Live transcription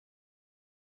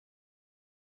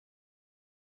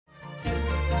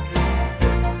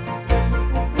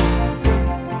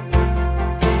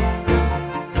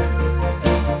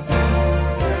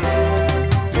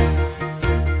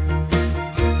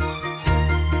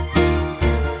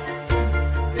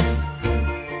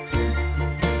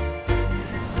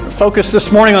focus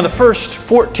this morning on the first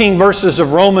 14 verses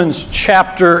of Romans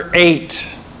chapter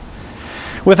 8.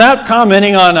 Without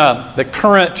commenting on the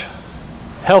current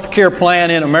health care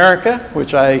plan in America,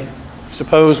 which I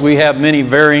suppose we have many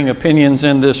varying opinions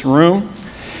in this room,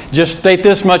 just state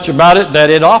this much about it, that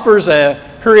it offers a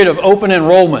period of open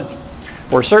enrollment.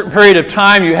 For a certain period of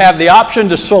time, you have the option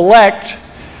to select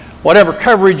whatever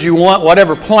coverage you want,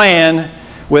 whatever plan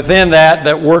within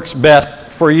that works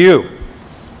best for you.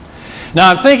 Now,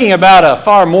 I'm thinking about a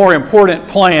far more important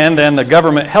plan than the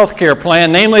government health care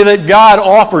plan, namely that God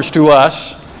offers to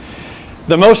us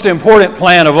the most important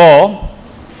plan of all,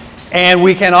 and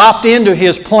we can opt into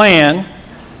His plan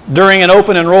during an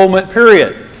open enrollment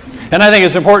period. And I think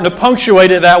it's important to punctuate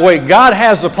it that way. God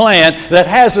has a plan that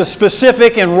has a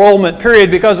specific enrollment period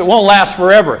because it won't last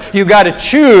forever. You've got to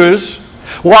choose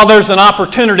while there's an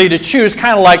opportunity to choose,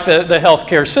 kind of like the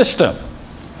healthcare system.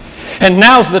 And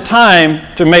now's the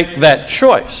time to make that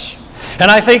choice. And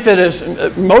I think that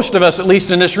as most of us, at least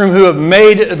in this room, who have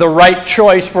made the right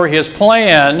choice for His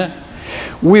plan,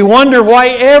 we wonder why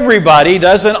everybody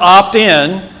doesn't opt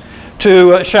in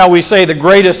to, shall we say, the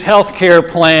greatest healthcare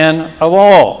plan of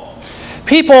all.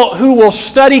 People who will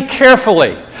study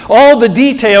carefully all the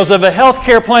details of a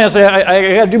healthcare plan, say,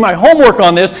 I got to do my homework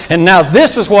on this, and now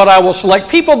this is what I will select.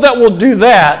 People that will do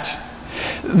that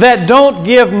don't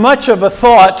give much of a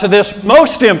thought to this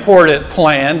most important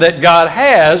plan that God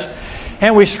has,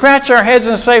 and we scratch our heads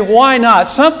and say, why not?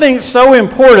 Something so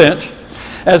important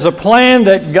as a plan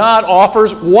that God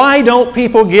offers, why don't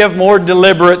people give more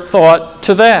deliberate thought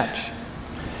to that?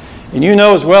 And you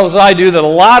know as well as I do that a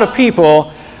lot of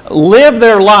people live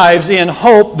their lives in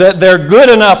hope that their good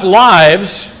enough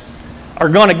lives are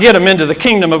going to get them into the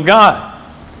kingdom of God.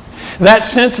 That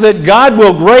sense that God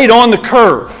will grade on the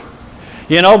curve.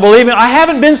 You know, believing, I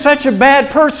haven't been such a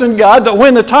bad person, God, that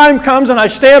when the time comes and I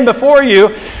stand before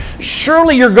you,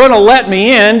 surely you're going to let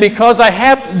me in because I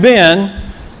haven't been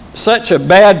such a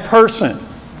bad person.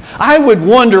 I would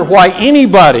wonder why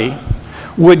anybody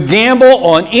would gamble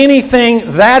on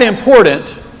anything that important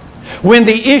when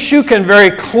the issue can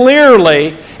very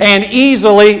clearly and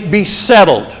easily be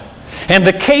settled. And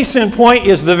the case in point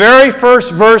is the very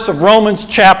first verse of Romans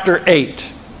chapter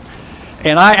 8.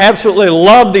 And I absolutely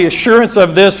love the assurance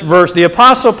of this verse. The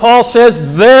Apostle Paul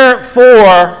says,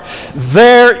 therefore,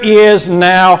 there is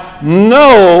now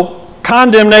no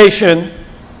condemnation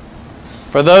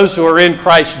for those who are in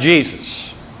Christ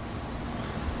Jesus.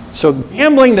 So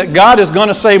gambling that God is going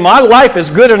to say, my life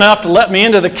is good enough to let me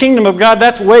into the kingdom of God,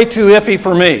 that's way too iffy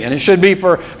for me. And it should be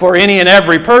for any and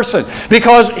every person.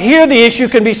 Because here the issue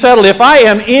can be settled. If I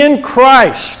am in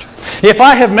Christ, if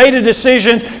I have made a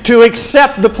decision to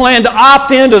accept the plan, to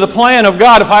opt into the plan of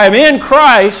God, if I am in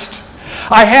Christ,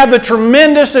 I have the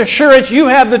tremendous assurance, you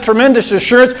have the tremendous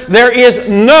assurance, there is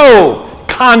no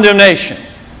condemnation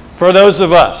for those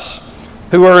of us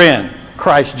who are in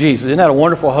Christ Jesus. Isn't that a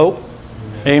wonderful hope?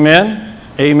 Amen?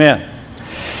 Amen.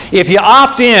 If you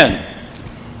opt in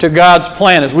to God's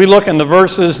plan, as we look in the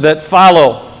verses that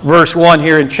follow verse 1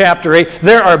 here in chapter 8,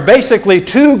 there are basically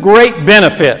two great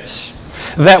benefits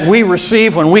that we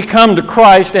receive when we come to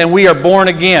Christ and we are born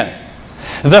again.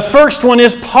 The first one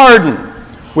is pardon,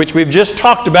 which we've just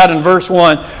talked about in verse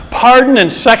 1. Pardon,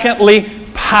 and secondly,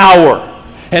 power.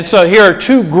 And so here are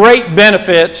two great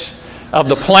benefits of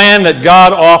the plan that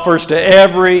God offers to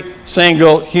every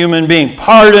single human being.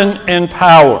 Pardon and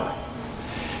power.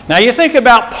 Now you think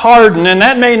about pardon, and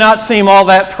that may not seem all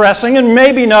that pressing and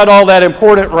maybe not all that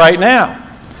important right now.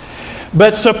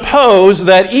 But suppose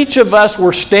that each of us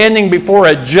were standing before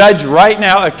a judge right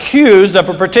now accused of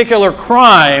a particular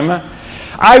crime.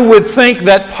 I would think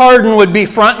that pardon would be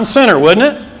front and center,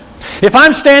 wouldn't it? If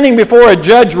I'm standing before a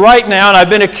judge right now and I've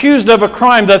been accused of a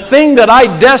crime, the thing that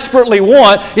I desperately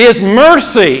want is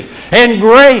mercy and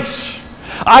grace.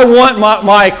 I want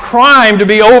my crime to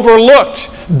be overlooked,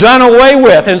 done away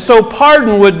with. And so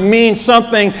pardon would mean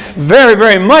something very,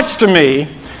 very much to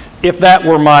me if that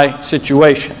were my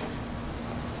situation.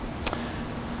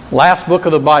 Last book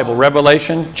of the Bible,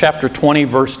 Revelation chapter 20,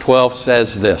 verse 12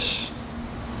 says this.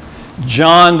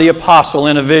 John the apostle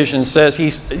in a vision says he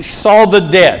saw the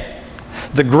dead,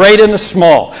 the great and the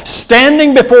small,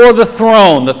 standing before the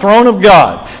throne of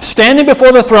God, standing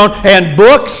before the throne, and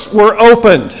books were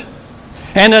opened.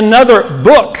 And another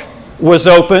book was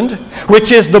opened,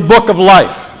 which is the book of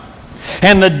life.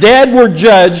 And the dead were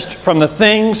judged from the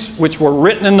things which were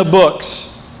written in the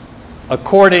books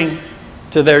according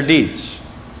to their deeds.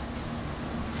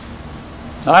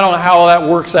 Now, I don't know how all that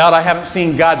works out. I haven't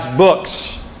seen God's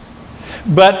books.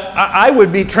 But I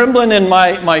would be trembling in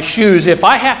my shoes if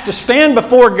I have to stand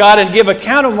before God and give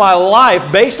account of my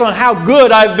life based on how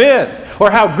good I've been or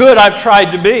how good I've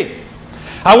tried to be.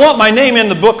 I want my name in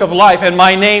the book of life, and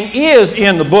my name is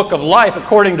in the book of life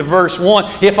according to verse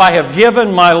 1 if I have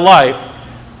given my life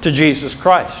to Jesus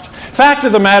Christ. Fact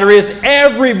of the matter is,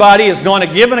 everybody is going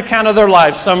to give an account of their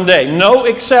lives someday. No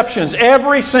exceptions.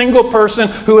 Every single person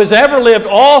who has ever lived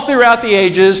all throughout the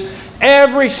ages,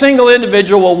 every single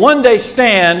individual will one day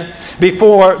stand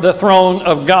before the throne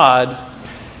of God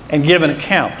and give an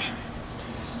account.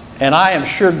 And I am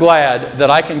sure glad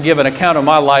that I can give an account of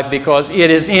my life because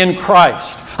it is in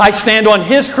Christ. I stand on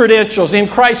His credentials. In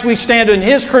Christ we stand on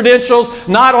His credentials,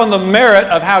 not on the merit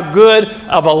of how good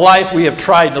of a life we have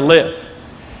tried to live.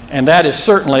 And that is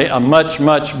certainly a much,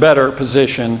 much better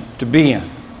position to be in.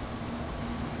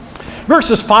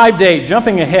 Verses 5 to 8,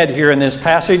 jumping ahead here in this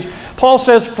passage, Paul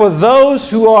says, "For those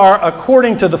who are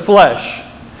according to the flesh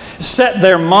set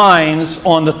their minds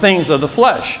on the things of the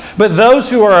flesh. But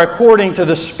those who are according to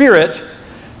the Spirit,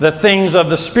 the things of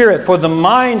the Spirit. For the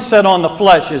mind set on the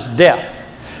flesh is death,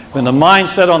 when the mind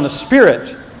set on the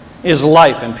Spirit is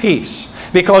life and peace.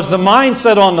 Because the mind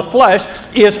set on the flesh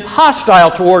is hostile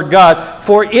toward God,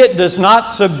 for it does not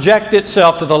subject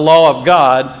itself to the law of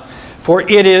God, for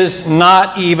it is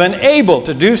not even able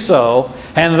to do so.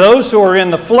 And those who are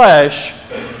in the flesh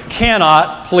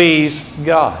cannot please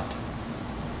God."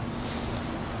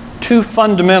 Two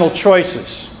fundamental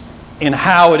choices in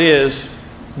how it is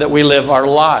that we live our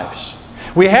lives.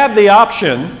 We have the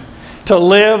option to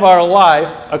live our life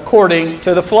according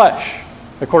to the flesh,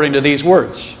 according to these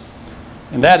words.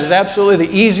 And that is absolutely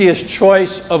the easiest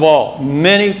choice of all.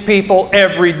 Many people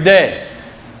every day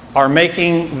are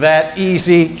making that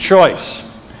easy choice.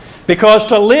 Because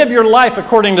to live your life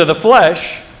according to the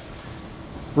flesh,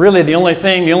 really the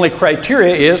only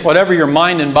criteria is whatever your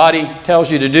mind and body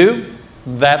tells you to do,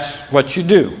 that's what you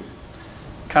do.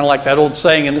 Kind of like that old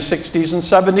saying in the 60s and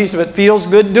 70s, if it feels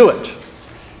good, do it.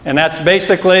 And that's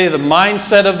basically the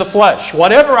mindset of the flesh.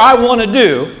 Whatever I want to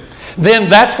do, then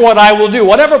that's what I will do.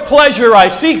 Whatever pleasure I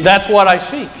seek, that's what I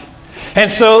seek.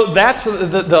 And so that's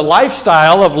the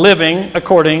lifestyle of living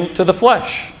according to the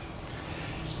flesh.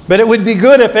 But it would be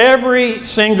good if every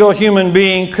single human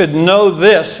being could know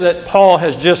this that Paul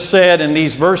has just said in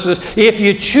these verses. If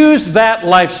you choose that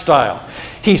lifestyle,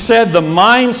 he said the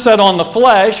mind set on the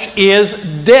flesh is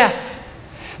death.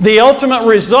 The ultimate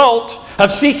result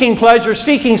of seeking pleasure,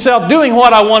 seeking self, doing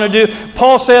what I want to do,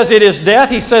 Paul says it is death.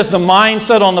 He says the mind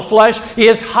set on the flesh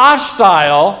is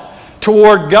hostile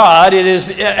toward God. It is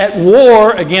at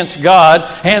war against God.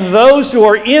 And those who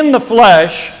are in the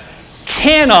flesh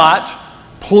cannot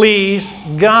please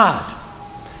God.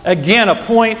 Again, a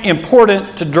point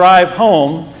important to drive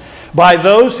home by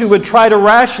those who would try to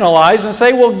rationalize and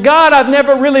say, well, God, I've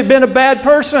never really been a bad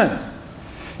person.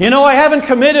 You know, I haven't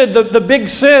committed the big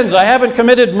sins. I haven't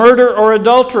committed murder or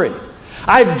adultery.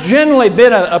 I've generally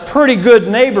been a pretty good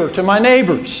neighbor to my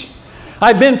neighbors.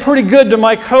 I've been pretty good to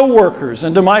my co-workers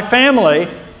and to my family.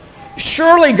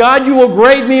 Surely, God, you will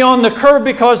grade me on the curve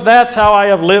because that's how I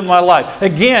have lived my life.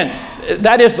 Again,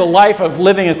 that is the life of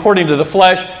living according to the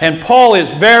flesh, and Paul is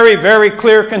very, very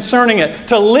clear concerning it.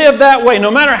 To live that way,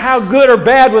 no matter how good or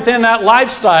bad within that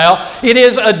lifestyle, it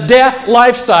is a death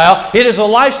lifestyle. It is a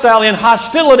lifestyle in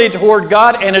hostility toward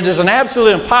God, and it is an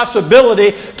absolute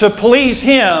impossibility to please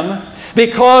Him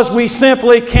because we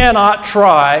simply cannot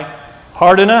try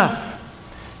hard enough.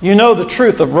 You know the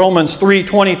truth of Romans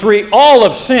 3:23. All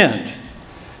have sinned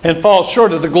and fall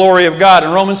short of the glory of God. In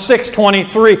Romans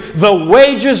 6:23, the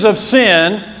wages of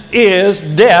sin is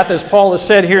death, as Paul has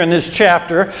said here in this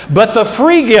chapter, but the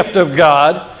free gift of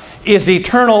God is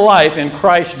eternal life in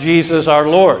Christ Jesus our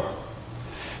Lord.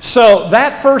 So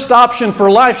that first option for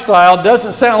lifestyle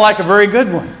doesn't sound like a very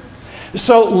good one.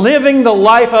 So living the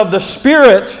life of the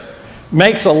Spirit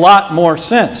makes a lot more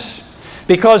sense.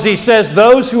 Because he says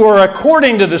those who are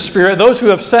according to the Spirit, those who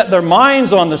have set their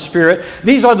minds on the Spirit,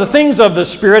 these are the things of the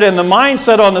Spirit, and the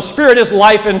mindset on the Spirit is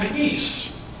life and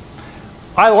peace.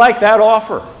 I like that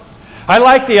offer. I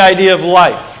like the idea of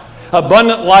life.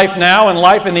 Abundant life now and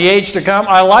life in the age to come.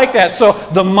 I like that. So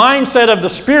the mindset of the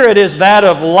Spirit is that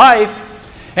of life,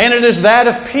 and it is that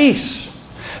of peace.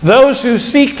 Those who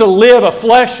seek to live a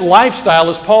flesh lifestyle,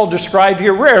 as Paul described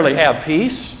here, rarely have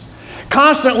peace.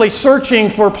 Constantly searching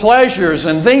for pleasures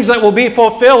and things that will be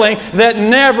fulfilling that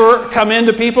never come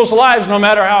into people's lives no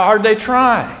matter how hard they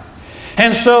try.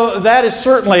 And so that is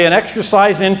certainly an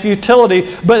exercise in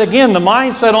futility. But again, the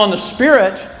mindset on the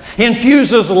Spirit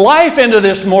infuses life into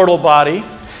this mortal body,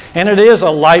 and it is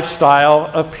a lifestyle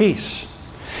of peace.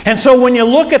 And so when you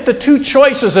look at the two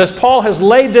choices as Paul has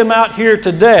laid them out here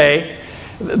today,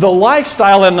 the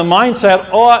lifestyle and the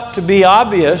mindset ought to be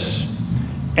obvious,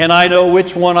 and I know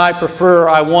which one I prefer.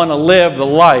 I want to live the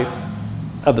life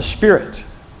of the Spirit.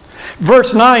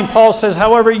 Verse 9, Paul says,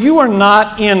 however, you are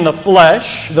not in the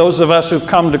flesh, those of us who've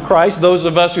come to Christ, those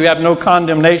of us who have no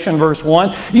condemnation, verse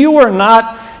 1. You are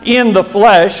not in the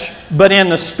flesh, but in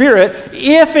the Spirit,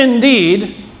 if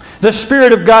indeed the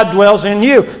Spirit of God dwells in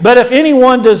you. But if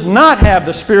anyone does not have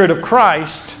the Spirit of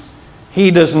Christ,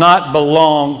 he does not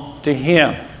belong to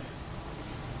Him.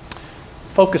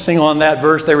 Focusing on that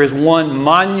verse, there is one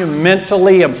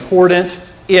monumentally important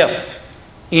if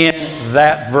in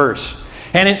that verse.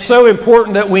 And it's so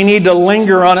important that we need to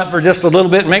linger on it for just a little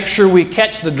bit, make sure we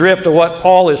catch the drift of what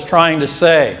Paul is trying to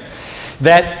say.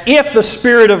 That if the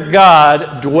Spirit of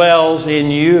God dwells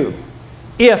in you,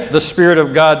 if the Spirit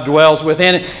of God dwells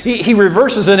within, he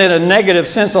reverses it in a negative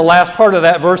sense, the last part of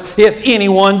that verse. If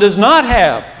anyone does not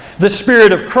have the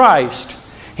Spirit of Christ,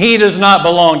 he does not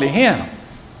belong to Him.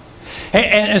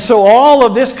 And so all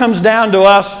of this comes down to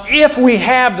us if we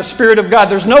have the Spirit of God.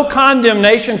 There's no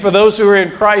condemnation for those who are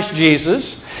in Christ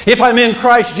Jesus. If I'm in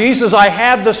Christ Jesus, I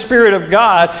have the Spirit of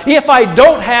God. If I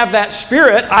don't have that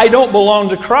Spirit, I don't belong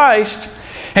to Christ.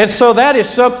 And so that is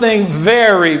something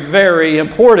very, very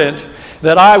important,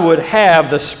 that I would have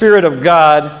the Spirit of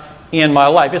God in my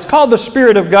life. It's called the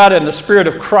Spirit of God and the Spirit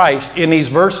of Christ in these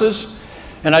verses.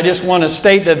 And I just want to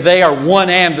state that they are one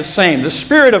and the same. The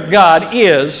Spirit of God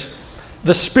is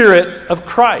the Spirit of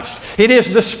Christ. It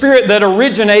is the Spirit that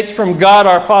originates from God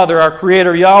our Father, our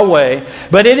Creator Yahweh,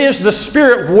 but it is the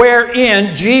Spirit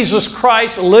wherein Jesus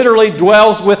Christ literally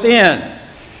dwells within.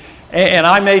 And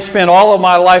I may spend all of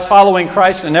my life following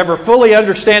Christ and never fully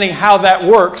understanding how that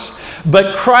works,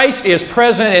 but Christ is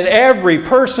present in every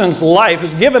person's life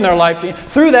who's given their life to Him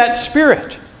through that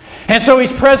Spirit. And so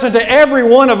He's present to every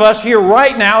one of us here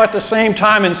right now at the same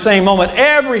time and same moment.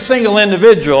 Every single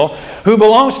individual who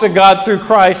belongs to God through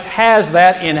Christ has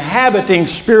that inhabiting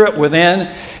Spirit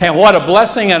within. And what a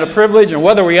blessing and a privilege. And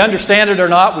whether we understand it or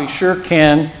not, we sure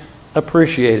can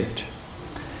appreciate it.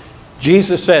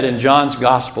 Jesus said in John's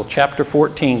Gospel, chapter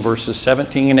 14, verses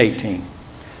 17 and 18,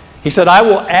 He said, I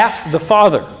will ask the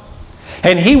Father,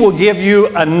 and He will give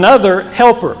you another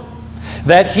helper,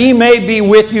 that He may be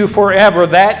with you forever.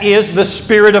 That is the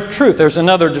Spirit of truth. There's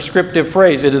another descriptive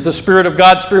phrase. It is the Spirit of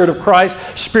God, Spirit of Christ,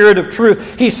 Spirit of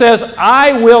truth. He says,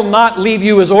 I will not leave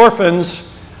you as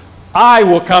orphans. I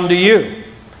will come to you.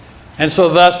 And so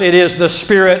thus it is the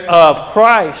Spirit of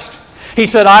Christ. He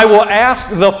said, I will ask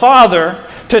the Father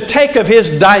to take of His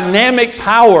dynamic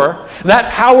power,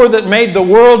 that power that made the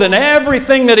world and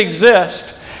everything that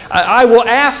exists. I will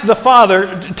ask the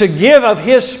Father to give of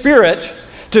His Spirit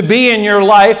to be in your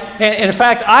life. And in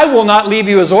fact, I will not leave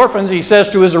you as orphans, He says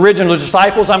to His original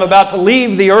disciples. I'm about to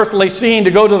leave the earthly scene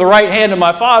to go to the right hand of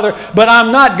my Father, but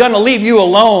I'm not going to leave you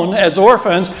alone as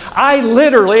orphans. I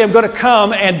literally am going to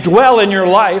come and dwell in your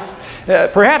life,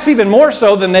 perhaps even more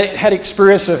so than they had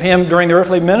experience of Him during the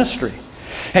earthly ministry.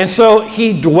 And so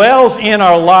He dwells in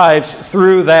our lives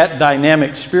through that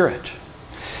dynamic Spirit.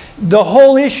 The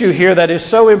whole issue here that is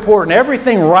so important,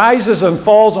 everything rises and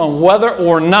falls on whether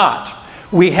or not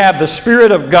we have the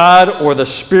Spirit of God or the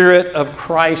Spirit of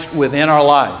Christ within our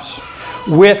lives.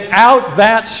 Without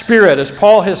that Spirit, as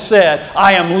Paul has said,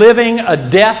 I am living a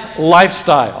death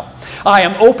lifestyle. I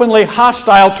am openly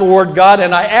hostile toward God,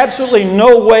 and I absolutely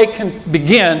no way can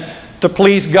begin to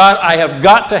please God. I have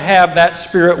got to have that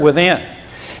Spirit within.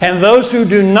 And those who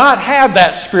do not have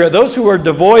that Spirit, those who are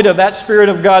devoid of that Spirit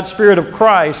of God, Spirit of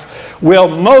Christ, will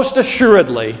most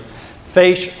assuredly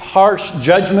face harsh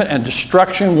judgment and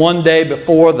destruction one day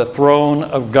before the throne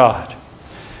of God.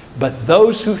 But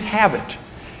those who have it,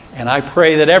 and I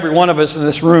pray that every one of us in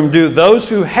this room do, those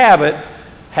who have it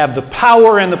have the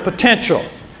power and the potential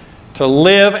to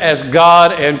live as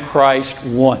God and Christ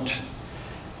want.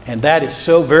 And that is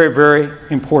so very, very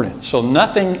important. So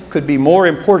nothing could be more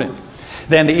important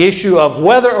than the issue of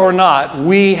whether or not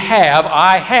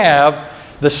I have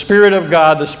the Spirit of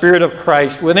God, the Spirit of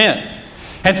Christ within.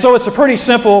 And so it's a pretty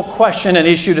simple question and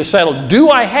issue to settle. Do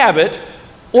I have it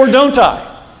or don't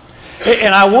I?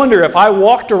 And I wonder if I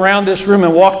walked around this room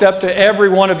and walked up to every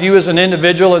one of you as an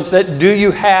individual and said, do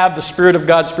you have the Spirit of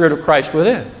God, Spirit of Christ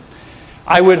within?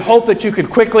 I would hope that you could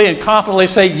quickly and confidently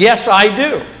say, yes, I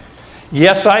do.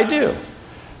 Yes, I do.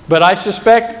 But I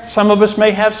suspect some of us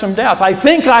may have some doubts. I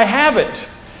think I have it,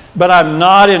 but I'm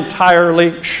not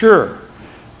entirely sure.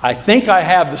 I think I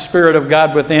have the Spirit of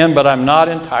God within, but I'm not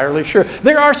entirely sure.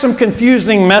 There are some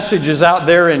confusing messages out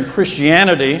there in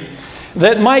Christianity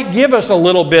that might give us a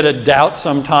little bit of doubt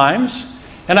sometimes.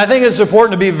 And I think it's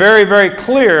important to be very, very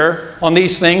clear on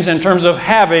these things in terms of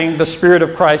having the Spirit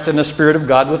of Christ and the Spirit of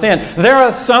God within. There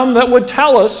are some that would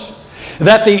tell us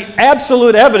that the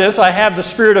absolute evidence I have the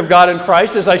Spirit of God in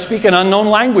Christ is I speak in unknown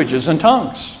languages and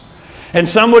tongues. And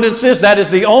some would insist that is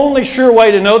the only sure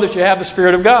way to know that you have the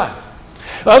Spirit of God.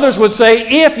 Others would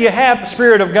say if you have the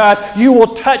Spirit of God, you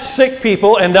will touch sick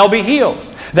people and they'll be healed.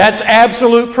 That's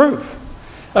absolute proof,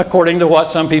 according to what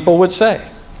some people would say.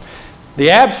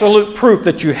 The absolute proof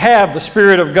that you have the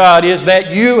Spirit of God is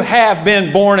that you have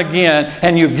been born again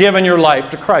and you've given your life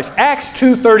to Christ. Acts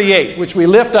 2:38, which we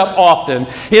lift up often,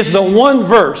 is the one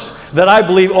verse that I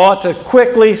believe ought to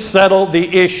quickly settle the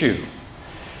issue.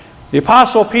 The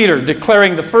Apostle Peter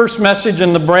declaring the first message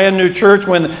in the brand new church,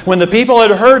 when the people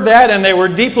had heard that and they were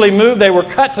deeply moved, they were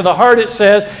cut to the heart, it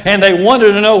says, and they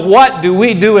wanted to know, what do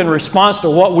we do in response to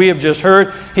what we have just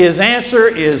heard? His answer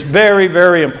is very,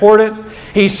 very important.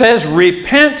 He says,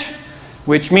 repent,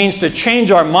 which means to change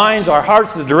our minds, our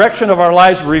hearts, the direction of our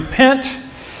lives. Repent,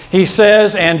 he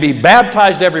says, and be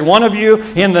baptized, every one of you,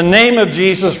 in the name of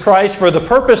Jesus Christ, for the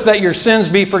purpose that your sins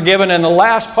be forgiven. And the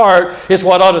last part is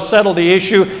what ought to settle the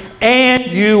issue.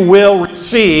 And you will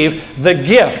receive the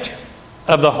gift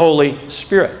of the Holy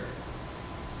Spirit.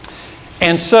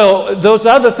 And so those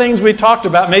other things we talked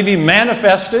about may be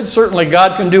manifested. Certainly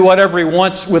God can do whatever He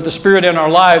wants with the Spirit in our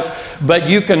lives. But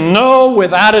you can know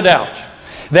without a doubt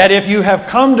that if you have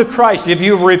come to Christ, if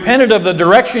you've repented of the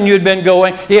direction you'd been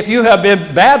going, if you have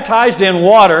been baptized in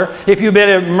water, if you've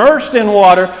been immersed in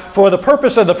water for the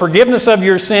purpose of the forgiveness of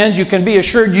your sins, you can be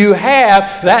assured you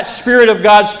have that Spirit of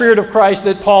God, Spirit of Christ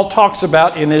that Paul talks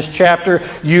about in this chapter.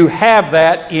 You have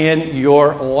that in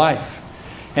your life.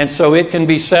 And so it can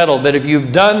be settled that if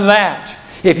you've done that,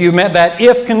 if you've met that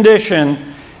if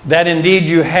condition, that indeed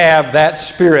you have that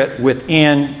Spirit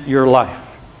within your life.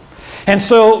 And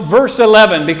so verse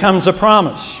 11 becomes a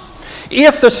promise.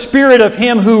 If the Spirit of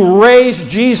Him who raised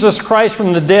Jesus Christ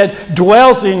from the dead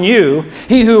dwells in you,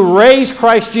 He who raised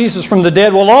Christ Jesus from the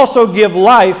dead will also give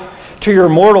life to your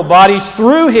mortal bodies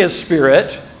through His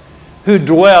Spirit who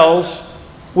dwells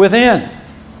within.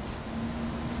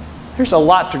 There's a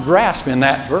lot to grasp in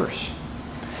that verse.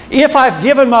 If I've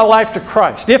given my life to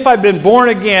Christ, if I've been born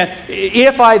again,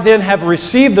 if I then have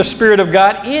received the Spirit of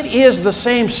God, it is the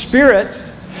same Spirit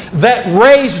that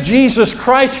raised Jesus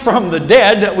Christ from the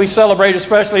dead that we celebrate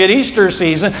especially at Easter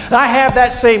season. I have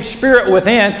that same Spirit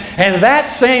within, and that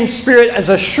same Spirit, as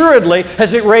assuredly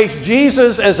as it raised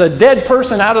Jesus as a dead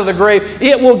person out of the grave,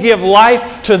 it will give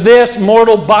life to this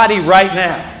mortal body right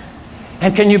now.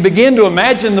 And can you begin to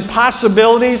imagine the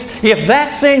possibilities? If that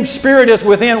same Spirit is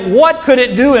within, what could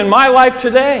it do in my life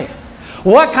today?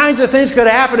 What kinds of things could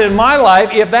happen in my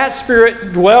life if that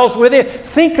Spirit dwells within?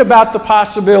 Think about the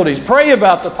possibilities. Pray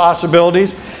about the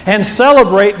possibilities and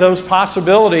celebrate those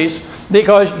possibilities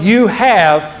because you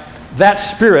have that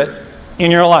Spirit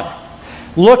in your life.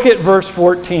 Look at verse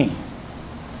 14.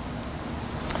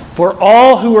 For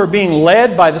all who are being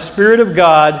led by the Spirit of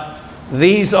God,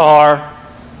 these are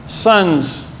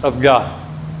sons of God.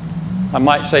 I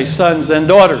might say sons and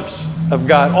daughters of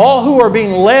God. All who are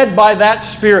being led by that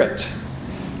Spirit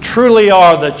truly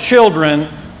are the children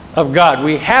of God.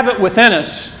 We have it within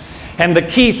us, and the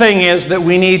key thing is that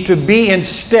we need to be in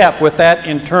step with that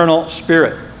internal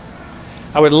Spirit.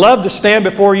 I would love to stand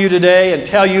before you today and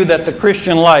tell you that the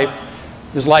Christian life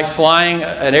is like flying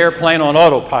an airplane on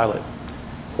autopilot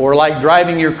or like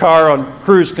driving your car on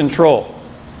cruise control.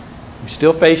 We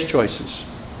still face choices.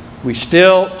 We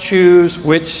still choose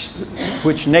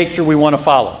which nature we want to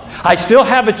follow. I still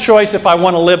have a choice if I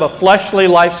want to live a fleshly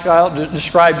lifestyle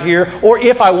described here, or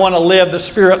if I want to live the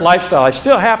Spirit lifestyle. I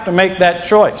still have to make that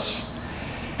choice.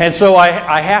 And so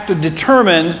I have to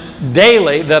determine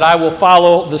daily that I will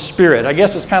follow the Spirit. I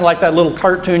guess it's kind of like that little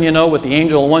cartoon, you know, with the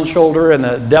angel on one shoulder and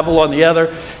the devil on the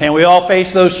other. And we all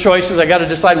face those choices. I got to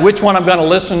decide which one I'm going to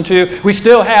listen to. We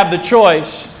still have the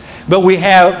choice. But we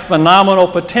have phenomenal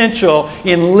potential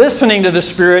in listening to the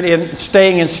Spirit, in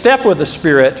staying in step with the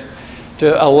Spirit,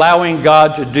 to allowing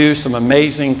God to do some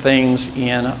amazing things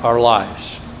in our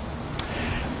lives.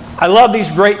 I love these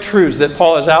great truths that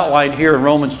Paul has outlined here in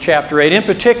Romans chapter 8. In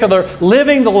particular,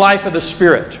 living the life of the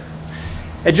Spirit.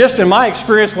 And just in my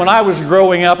experience when I was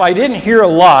growing up, I didn't hear a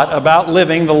lot about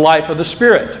living the life of the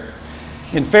Spirit.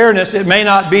 In fairness, it may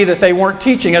not be that they weren't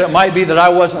teaching it. It might be that I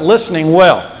wasn't listening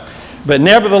well. But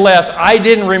nevertheless, I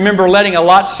didn't remember letting a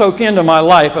lot soak into my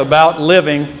life about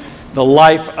living the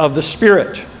life of the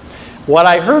Spirit. What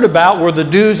I heard about were the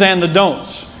do's and the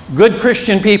don'ts. Good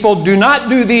Christian people do not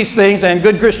do these things, and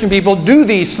good Christian people do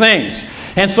these things.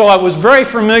 And so I was very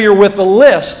familiar with the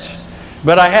lists,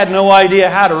 but I had no idea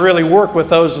how to really work with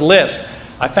those lists.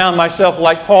 I found myself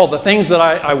like Paul, the things that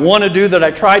I want to do, that I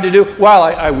tried to do, well,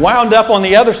 I wound up on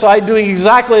the other side doing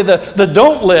exactly the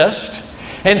don't list.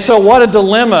 And so what a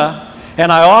dilemma.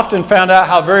 And I often found out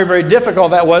how very, very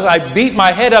difficult that was. I beat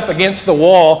my head up against the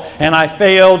wall, and I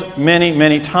failed many,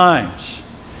 many times.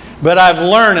 But I've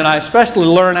learned, and I especially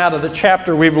learned out of the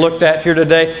chapter we've looked at here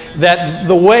today, that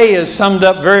the way is summed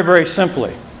up very, very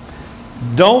simply.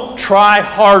 Don't try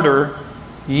harder,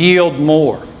 yield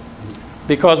more.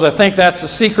 Because I think that's the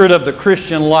secret of the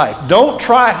Christian life. Don't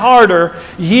try harder,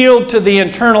 yield to the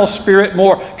internal spirit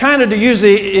more. Kind of to use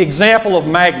the example of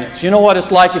magnets. You know what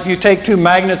it's like if you take two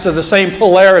magnets of the same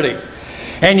polarity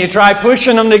and you try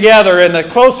pushing them together, and the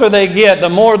closer they get, the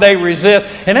more they resist.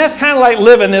 And that's kind of like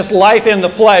living this life in the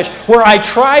flesh where I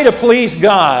try to please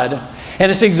God. And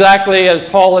it's exactly as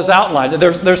Paul has outlined.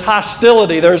 There's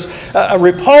hostility. There's a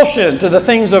repulsion to the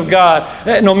things of God.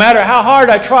 No matter how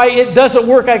hard I try, it doesn't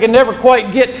work. I can never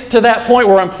quite get to that point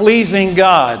where I'm pleasing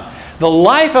God. The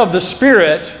life of the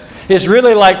Spirit is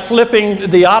really like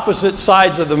flipping the opposite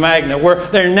sides of the magnet, where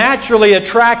they're naturally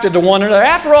attracted to one another.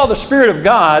 After all, the Spirit of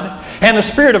God and the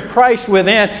Spirit of Christ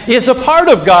within is a part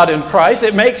of God in Christ.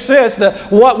 It makes sense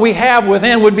that what we have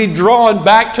within would be drawn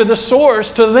back to the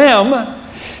source, to them.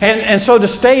 And so to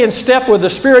stay in step with the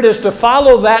Spirit is to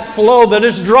follow that flow that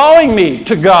is drawing me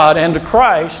to God and to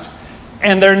Christ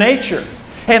and their nature.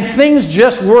 And things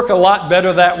just work a lot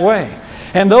better that way.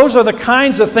 And those are the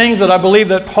kinds of things that I believe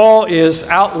that Paul is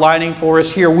outlining for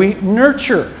us here. We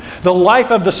nurture the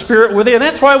life of the Spirit within.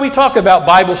 That's why we talk about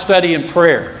Bible study and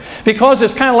prayer. Because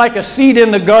it's kind of like a seed in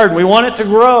the garden. We want it to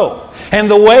grow. And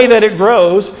the way that it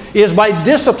grows is by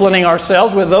disciplining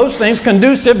ourselves with those things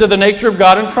conducive to the nature of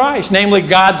God in Christ. Namely,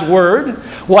 God's Word,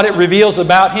 what it reveals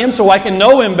about Him so I can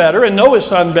know Him better and know His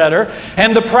Son better.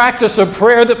 And the practice of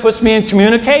prayer that puts me in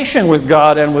communication with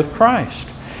God and with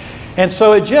Christ. And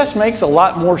so it just makes a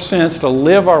lot more sense to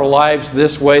live our lives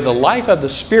this way, the life of the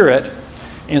Spirit,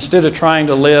 instead of trying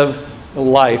to live the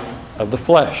life of the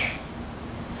flesh.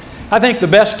 I think the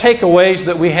best takeaways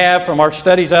that we have from our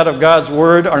studies out of God's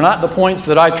Word are not the points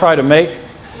that I try to make,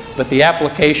 but the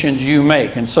applications you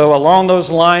make. And so along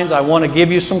those lines, I want to give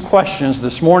you some questions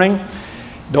this morning.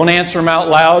 Don't answer them out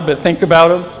loud, but think about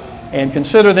them and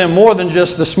consider them more than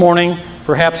just this morning,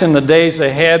 perhaps in the days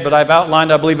ahead. But I've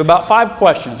outlined, I believe, about 5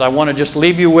 questions I want to just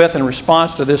leave you with in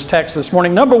response to this text this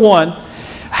morning. Number 1,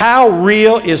 how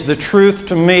real is the truth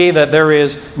to me that there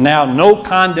is now no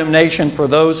condemnation for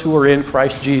those who are in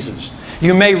Christ Jesus?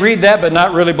 You may read that but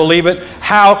not really believe it.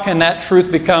 How can that truth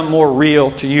become more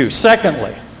real to you?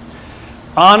 Secondly,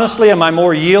 honestly, am I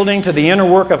more yielding to the inner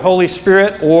work of Holy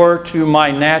Spirit or to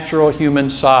my natural human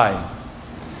side?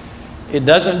 It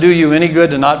doesn't do you any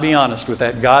good to not be honest with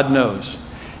that. God knows.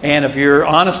 And if you're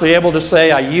honestly able to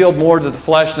say, I yield more to the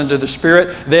flesh than to the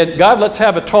Spirit, then God, let's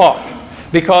have a talk.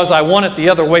 Because I want it the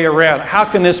other way around. How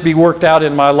can this be worked out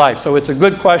in my life? So it's a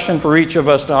good question for each of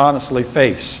us to honestly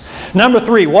face. Number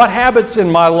 3, what habits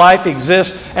in my life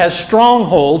exist as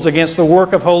strongholds against the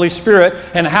work of Holy Spirit,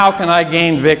 and how can I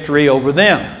gain victory over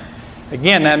them?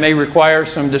 Again, that may require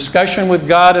some discussion with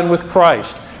God and with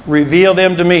Christ. Reveal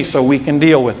them to me so we can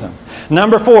deal with them.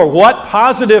 Number 4, what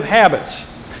positive habits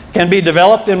can be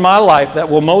developed in my life that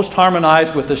will most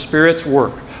harmonize with the Spirit's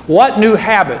work? What new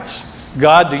habits,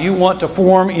 God, do you want to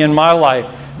form in my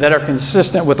life that are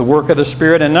consistent with the work of the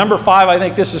Spirit? And number 5, I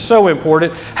think this is so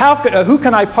important. Who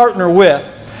can I partner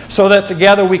with so that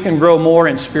together we can grow more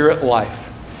in Spirit life?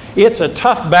 It's a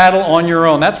tough battle on your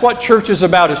own. That's what church is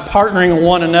about, is partnering with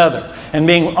one another and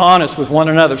being honest with one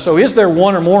another. So is there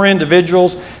one or more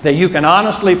individuals that you can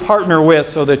honestly partner with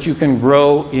so that you can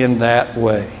grow in that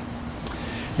way?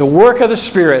 The work of the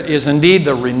Spirit is indeed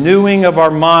the renewing of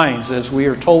our minds, as we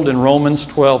are told in Romans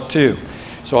 12:2.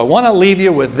 So I want to leave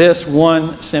you with this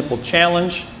one simple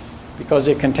challenge because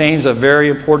it contains a very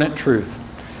important truth.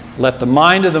 Let the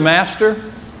mind of the master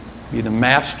be the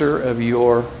master of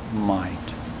your mind.